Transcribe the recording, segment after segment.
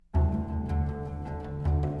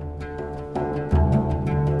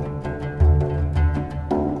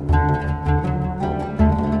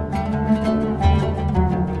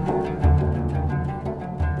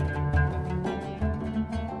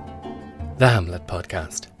The Hamlet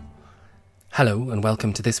Podcast. Hello and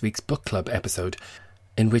welcome to this week's book club episode,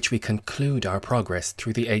 in which we conclude our progress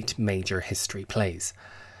through the 8 major history plays.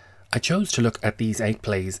 I chose to look at these 8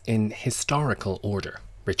 plays in historical order,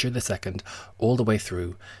 Richard II all the way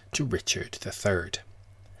through to Richard III.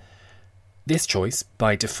 This choice,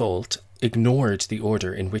 by default, ignored the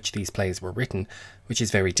order in which these plays were written, which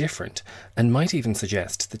is very different, and might even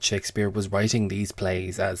suggest that Shakespeare was writing these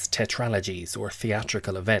plays as tetralogies or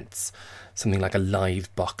theatrical events, something like a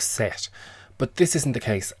live box set. But this isn't the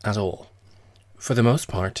case at all. For the most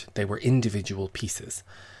part, they were individual pieces.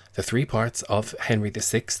 The 3 parts of Henry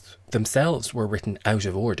VI themselves were written out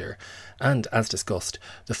of order, and, as discussed,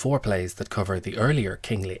 the 4 plays that cover the earlier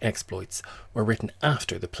kingly exploits were written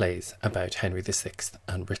after the plays about Henry VI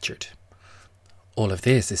and Richard. All of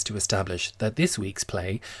this is to establish that this week's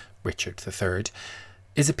play, Richard III,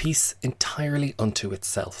 is a piece entirely unto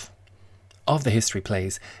itself. Of the history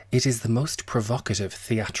plays, it is the most provocative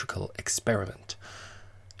theatrical experiment.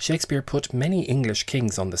 Shakespeare put many English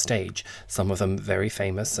kings on the stage, some of them very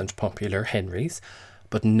famous and popular Henrys,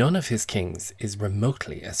 but none of his kings is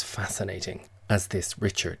remotely as fascinating as this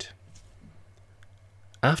Richard.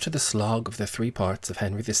 After the slog of the 3 parts of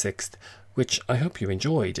Henry VI, which I hope you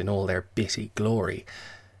enjoyed in all their bitty glory,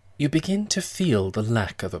 you begin to feel the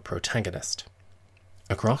lack of a protagonist.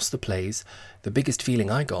 Across the plays, the biggest feeling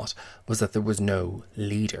I got was that there was no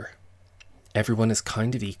leader. Everyone is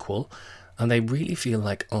kind of equal, and they really feel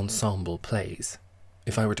like ensemble plays.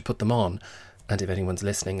 If I were to put them on, and if anyone's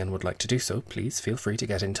listening and would like to do so, please feel free to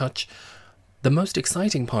get in touch. The most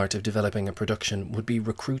exciting part of developing a production would be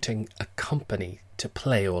recruiting a company to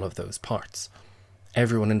play all of those parts.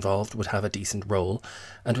 Everyone involved would have a decent role,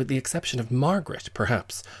 and with the exception of Margaret,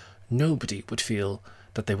 perhaps, nobody would feel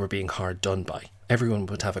that they were being hard done by. Everyone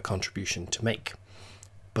would have a contribution to make.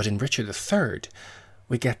 But in Richard III,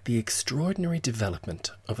 we get the extraordinary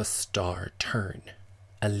development of a star turn,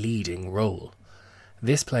 a leading role.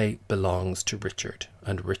 This play belongs to Richard,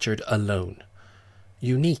 and Richard alone.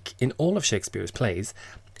 Unique in all of Shakespeare's plays,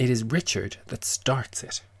 it is Richard that starts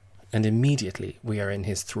it, and immediately we are in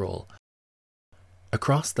his thrall.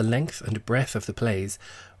 Across the length and breadth of the plays,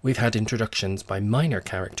 we've had introductions by minor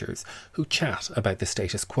characters who chat about the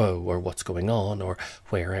status quo or what's going on or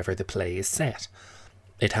wherever the play is set.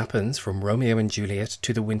 It happens from Romeo and Juliet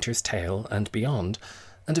to The Winter's Tale and beyond,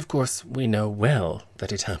 and of course we know well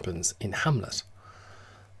that it happens in Hamlet.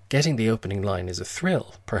 Getting the opening line is a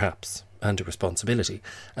thrill, perhaps, and a responsibility,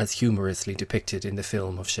 as humorously depicted in the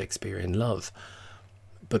film of Shakespeare in Love.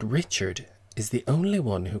 But Richard is the only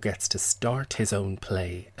one who gets to start his own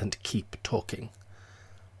play and keep talking.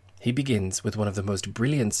 He begins with one of the most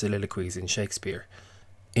brilliant soliloquies in Shakespeare,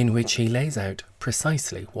 in which he lays out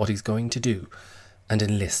precisely what he's going to do and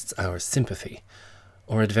enlists our sympathy,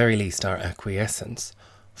 or at very least our acquiescence,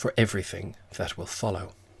 for everything that will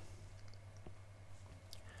follow.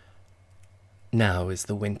 Now is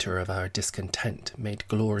the winter of our discontent made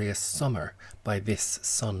glorious summer by this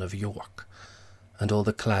son of York, and all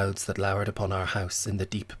the clouds that lowered upon our house in the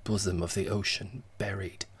deep bosom of the ocean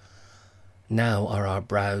buried. Now are our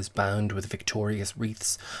brows bound with victorious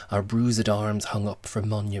wreaths, our bruised arms hung up for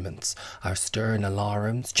monuments, our stern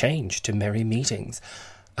alarums changed to merry meetings,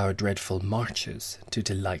 our dreadful marches to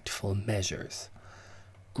delightful measures.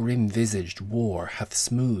 Grim-visaged war hath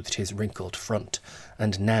smoothed his wrinkled front,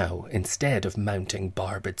 and now, instead of mounting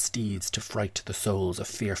barbed steeds to fright the souls of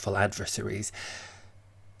fearful adversaries,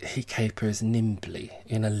 he capers nimbly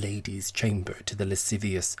in a lady's chamber to the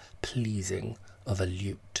lascivious pleasing of a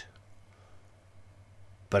lute.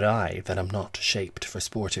 But I, that am not shaped for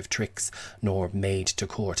sportive tricks, nor made to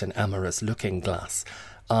court an amorous looking-glass,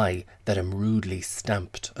 I, that am rudely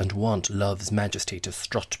stamped, and want love's majesty to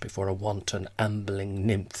strut before a wanton ambling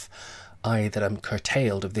nymph, I, that am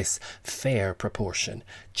curtailed of this fair proportion,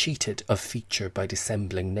 cheated of feature by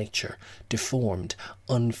dissembling nature, deformed,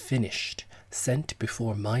 unfinished, sent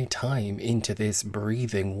before my time into this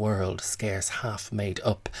breathing world scarce half made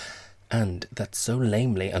up, and that so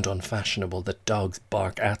lamely and unfashionable that dogs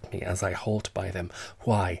bark at me as I halt by them,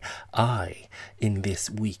 why, I, in this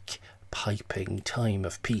weak, piping time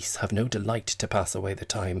of peace, have no delight to pass away the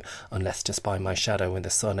time, unless to spy my shadow in the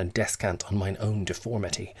sun and descant on mine own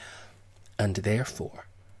deformity. And therefore,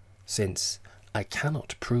 since I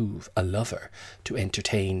cannot prove a lover to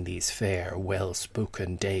entertain these fair,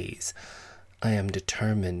 well-spoken days, I am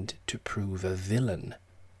determined to prove a villain,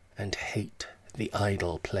 and hate the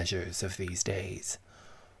idle pleasures of these days.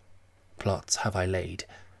 Plots have I laid,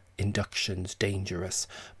 inductions dangerous,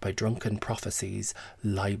 by drunken prophecies,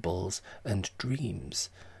 libels, and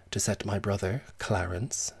dreams, to set my brother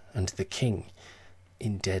Clarence and the king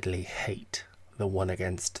in deadly hate, the one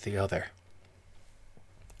against the other.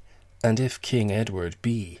 And if King Edward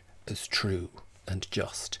be as true and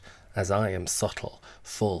just as I am subtle,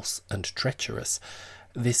 false, and treacherous,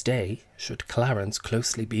 this day should Clarence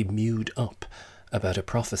closely be mewed up about a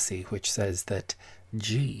prophecy which says that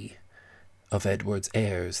G of Edward's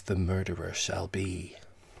heirs the murderer shall be.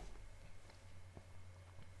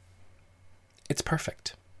 It's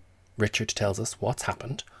perfect. Richard tells us what's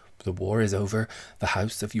happened. The war is over. The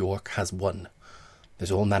House of York has won.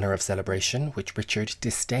 There's all manner of celebration, which Richard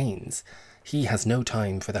disdains. He has no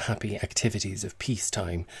time for the happy activities of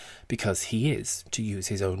peacetime, because he is, to use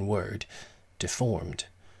his own word, deformed.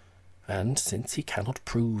 And since he cannot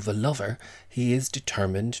prove a lover, he is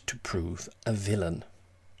determined to prove a villain.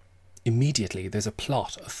 Immediately there's a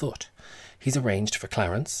plot afoot. He's arranged for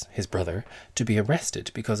Clarence, his brother, to be arrested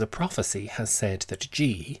because a prophecy has said that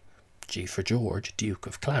G for George, Duke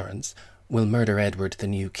of Clarence, will murder Edward the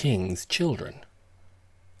new king's children.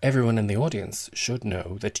 Everyone in the audience should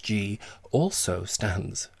know that G also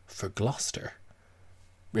stands for Gloucester.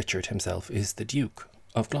 Richard himself is the Duke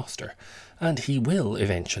of Gloucester, and he will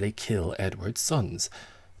eventually kill Edward's sons,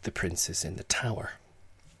 the princes in the Tower.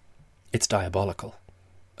 It's diabolical,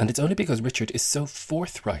 and it's only because Richard is so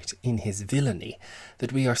forthright in his villainy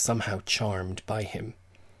that we are somehow charmed by him.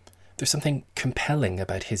 There's something compelling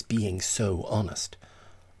about his being so honest.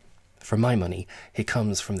 For my money, he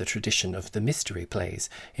comes from the tradition of the mystery plays,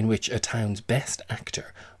 in which a town's best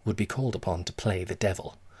actor would be called upon to play the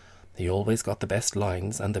devil. He always got the best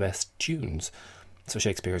lines and the best tunes, so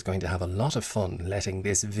Shakespeare is going to have a lot of fun letting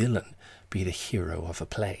this villain be the hero of a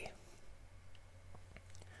play.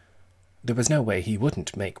 There was no way he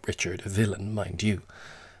wouldn't make Richard a villain, mind you.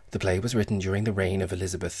 The play was written during the reign of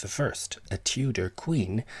Elizabeth I, a Tudor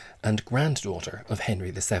queen and granddaughter of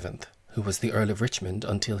Henry VII, who was the Earl of Richmond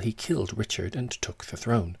until he killed Richard and took the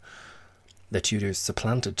throne. The Tudors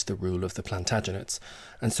supplanted the rule of the Plantagenets,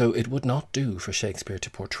 and so it would not do for Shakespeare to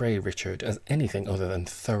portray Richard as anything other than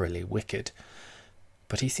thoroughly wicked.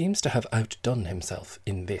 But he seems to have outdone himself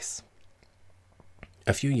in this.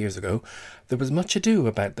 A few years ago, there was much ado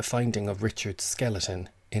about the finding of Richard's skeleton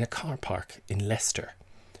in a car park in Leicester.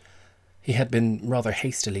 He had been rather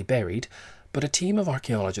hastily buried, but a team of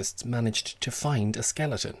archaeologists managed to find a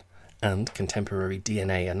skeleton, and contemporary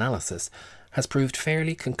DNA analysis has proved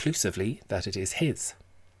fairly conclusively that it is his.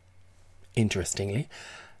 Interestingly,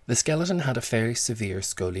 the skeleton had a fairly severe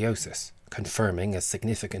scoliosis, confirming a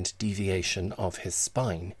significant deviation of his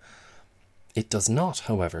spine. It does not,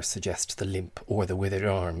 however, suggest the limp or the withered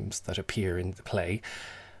arms that appear in the play.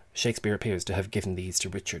 Shakespeare appears to have given these to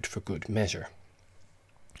Richard for good measure.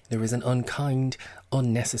 There is an unkind,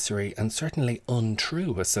 unnecessary, and certainly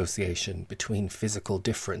untrue association between physical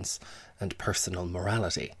difference and personal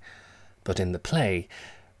morality. But in the play,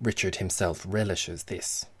 Richard himself relishes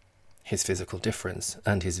this. His physical difference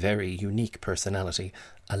and his very unique personality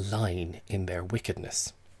align in their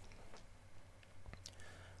wickedness.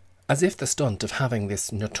 As if the stunt of having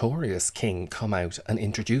this notorious king come out and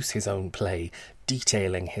introduce his own play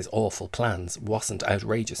detailing his awful plans wasn't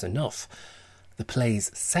outrageous enough, the play's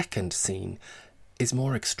second scene is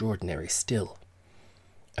more extraordinary still.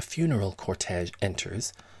 A funeral cortege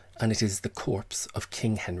enters, and it is the corpse of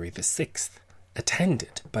King Henry VI,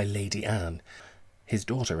 attended by Lady Anne, his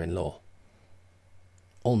daughter-in-law.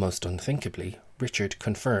 Almost unthinkably, Richard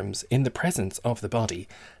confirms in the presence of the body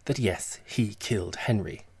that yes, he killed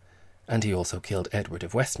Henry, and he also killed Edward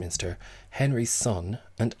of Westminster, Henry's son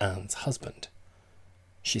and Anne's husband.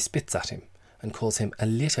 She spits at him and calls him a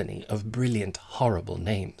litany of brilliant, horrible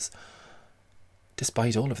names.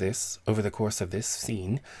 Despite all of this, over the course of this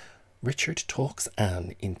scene, Richard talks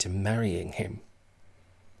Anne into marrying him.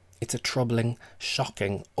 It's a troubling,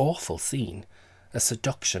 shocking, awful scene, a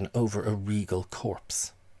seduction over a regal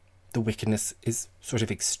corpse. The wickedness is sort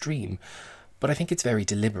of extreme, but I think it's very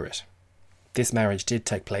deliberate. This marriage did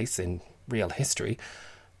take place in real history,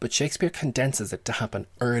 but Shakespeare condenses it to happen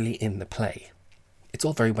early in the play. It's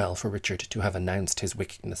all very well for Richard to have announced his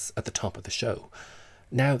wickedness at the top of the show.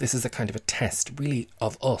 Now this is a kind of a test, really,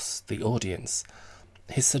 of us, the audience.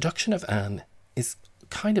 His seduction of Anne is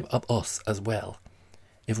kind of us as well.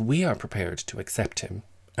 If we are prepared to accept him,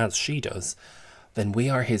 as she does, then we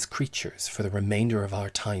are his creatures for the remainder of our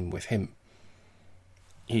time with him.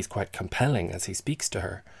 He's quite compelling as he speaks to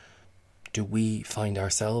her. Do we find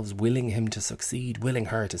ourselves willing him to succeed, willing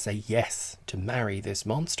her to say yes, to marry this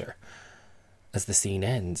monster? As the scene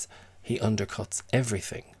ends, he undercuts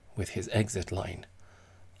everything with his exit line.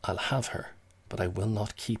 I'll have her, but I will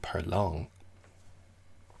not keep her long.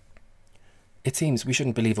 It seems we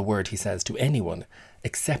shouldn't believe a word he says to anyone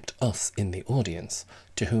except us in the audience,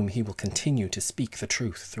 to whom he will continue to speak the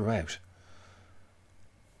truth throughout.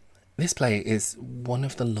 This play is one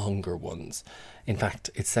of the longer ones. In fact,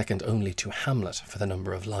 it's second only to Hamlet for the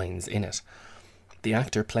number of lines in it. The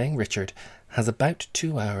actor playing Richard has about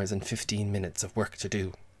 2 hours and 15 minutes of work to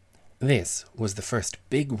do. This was the first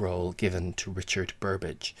big role given to Richard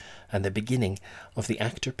Burbage, and the beginning of the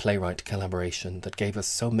actor-playwright collaboration that gave us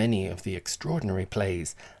so many of the extraordinary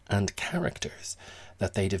plays and characters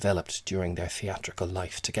that they developed during their theatrical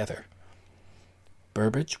life together.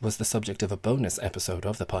 Burbage was the subject of a bonus episode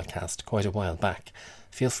of the podcast quite a while back.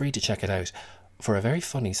 Feel free to check it out for a very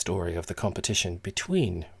funny story of the competition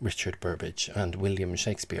between Richard Burbage and William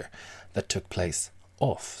Shakespeare that took place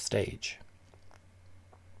off stage.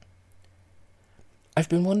 I've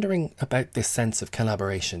been wondering about this sense of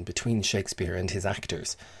collaboration between Shakespeare and his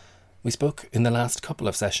actors. We spoke in the last couple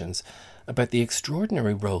of sessions about the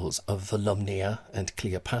extraordinary roles of Volumnia and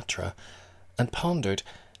Cleopatra, and pondered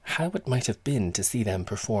how it might have been to see them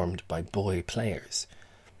performed by boy players.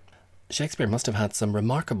 Shakespeare must have had some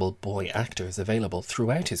remarkable boy actors available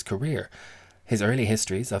throughout his career. His early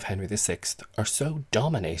histories of Henry VI are so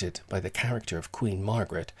dominated by the character of Queen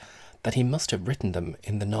Margaret that he must have written them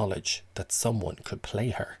in the knowledge that someone could play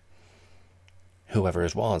her. Whoever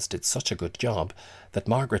it was did such a good job that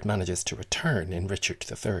Margaret manages to return in Richard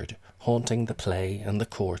III, haunting the play and the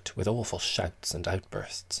court with awful shouts and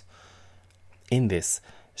outbursts. In this,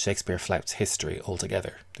 Shakespeare flouts history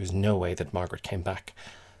altogether. There's no way that Margaret came back.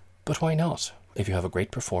 But why not, if you have a great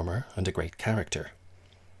performer and a great character?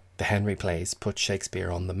 The Henry plays put Shakespeare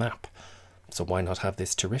on the map, so why not have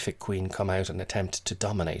this terrific queen come out and attempt to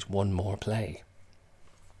dominate one more play?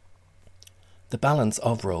 The balance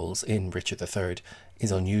of roles in Richard III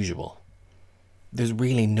is unusual. There's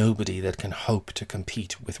really nobody that can hope to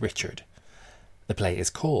compete with Richard. The play is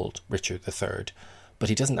called Richard III, but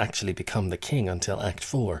he doesn't actually become the king until Act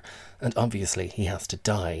 4, and obviously he has to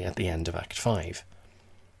die at the end of Act 5.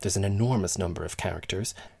 There's an enormous number of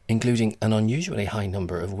characters, including an unusually high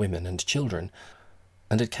number of women and children,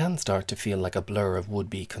 and it can start to feel like a blur of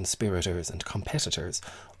would-be conspirators and competitors,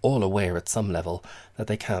 all aware at some level that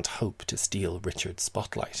they can't hope to steal Richard's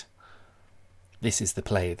spotlight. This is the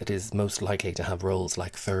play that is most likely to have roles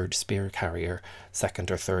like third spear carrier, second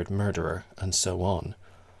or third murderer, and so on.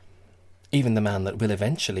 Even the man that will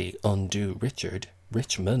eventually undo Richard,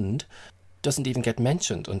 Richmond, doesn't even get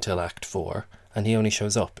mentioned until Act 4, and he only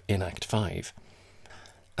shows up in Act 5.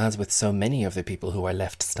 As with so many of the people who are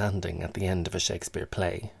left standing at the end of a Shakespeare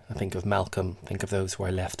play, I think of Malcolm, think of those who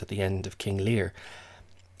are left at the end of King Lear,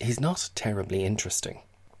 he's not terribly interesting.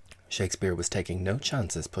 Shakespeare was taking no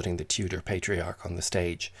chances putting the Tudor patriarch on the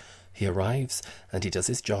stage. He arrives and he does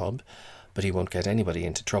his job, but he won't get anybody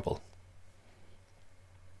into trouble.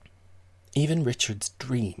 Even Richard's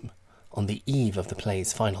dream, on the eve of the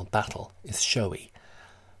play's final battle, is showy.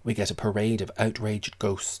 We get a parade of outraged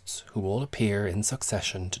ghosts who all appear in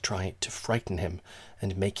succession to try to frighten him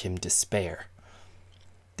and make him despair.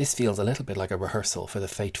 This feels a little bit like a rehearsal for the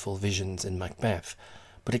fateful visions in Macbeth,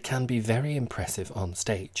 but it can be very impressive on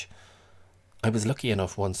stage. I was lucky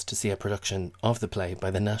enough once to see a production of the play by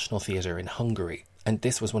the National Theatre in Hungary, and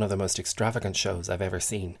this was one of the most extravagant shows I've ever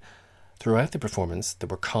seen. Throughout the performance there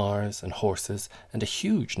were cars and horses and a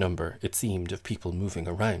huge number, it seemed, of people moving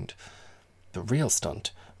around. The real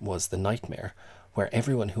stunt was the nightmare, where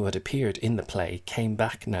everyone who had appeared in the play came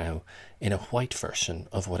back now in a white version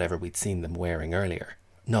of whatever we'd seen them wearing earlier.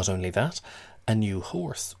 Not only that, a new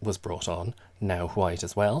horse was brought on, now white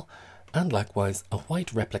as well, and likewise a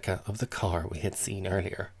white replica of the car we had seen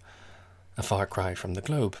earlier. A far cry from the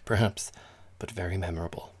Globe, perhaps, but very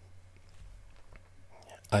memorable.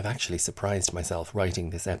 I've actually surprised myself writing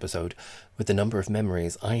this episode with the number of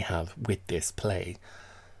memories I have with this play.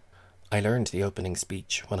 I learned the opening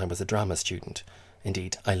speech when I was a drama student.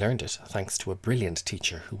 Indeed, I learned it thanks to a brilliant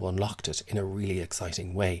teacher who unlocked it in a really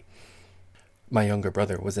exciting way. My younger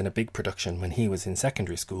brother was in a big production when he was in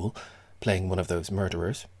secondary school, playing one of those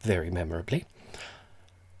murderers, very memorably.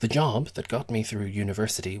 The job that got me through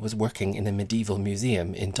university was working in a medieval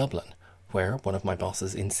museum in Dublin, where one of my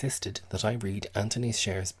bosses insisted that I read Anthony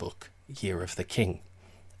Sher's book, Year of the King,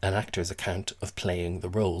 an actor's account of playing the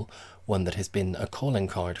role, one that has been a calling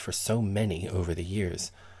card for so many over the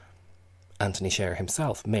years. Anthony Sher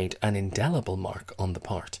himself made an indelible mark on the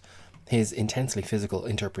part. His intensely physical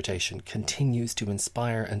interpretation continues to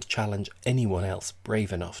inspire and challenge anyone else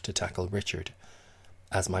brave enough to tackle Richard.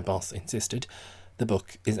 As my boss insisted, the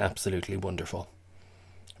book is absolutely wonderful.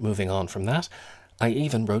 Moving on from that, I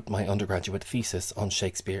even wrote my undergraduate thesis on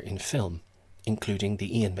Shakespeare in film, including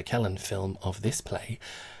the Ian McKellen film of this play,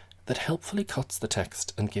 that helpfully cuts the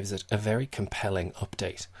text and gives it a very compelling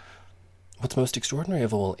update. What's most extraordinary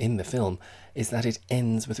of all in the film is that it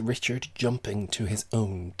ends with Richard jumping to his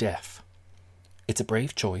own death. It's a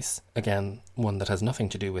brave choice, again, one that has nothing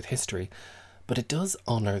to do with history, but it does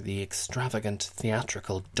honour the extravagant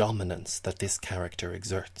theatrical dominance that this character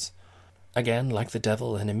exerts. Again, like the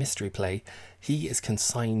devil in a mystery play, he is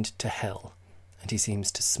consigned to hell, and he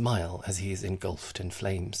seems to smile as he is engulfed in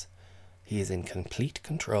flames. He is in complete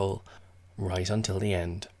control right until the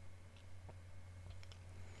end.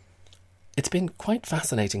 It's been quite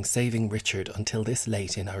fascinating saving Richard until this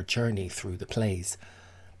late in our journey through the plays.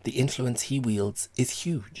 The influence he wields is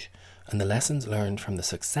huge, and the lessons learned from the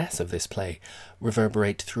success of this play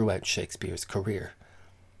reverberate throughout Shakespeare's career.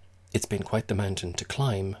 It's been quite the mountain to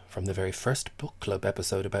climb from the very first book club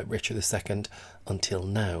episode about Richard II until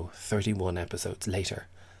now, 31 episodes later.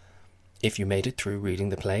 If you made it through reading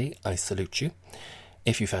the play, I salute you.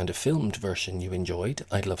 If you found a filmed version you enjoyed,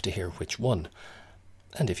 I'd love to hear which one.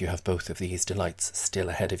 And if you have both of these delights still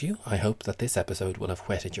ahead of you, I hope that this episode will have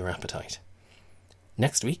whetted your appetite.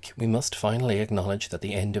 Next week, we must finally acknowledge that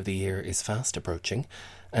the end of the year is fast approaching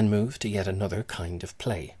and move to yet another kind of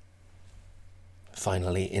play.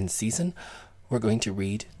 Finally, in season, we're going to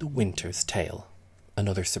read The Winter's Tale,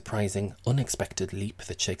 another surprising, unexpected leap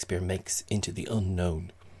that Shakespeare makes into the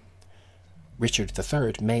unknown. Richard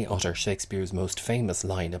III may utter Shakespeare's most famous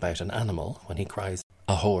line about an animal when he cries,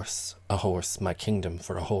 a horse, my kingdom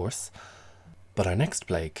for a horse," but our next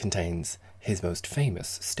play contains his most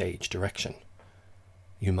famous stage direction.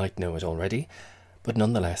 You might know it already, but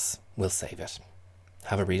nonetheless, we'll save it.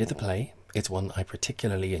 Have a read of the play, it's one I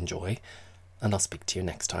particularly enjoy, and I'll speak to you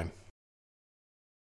next time.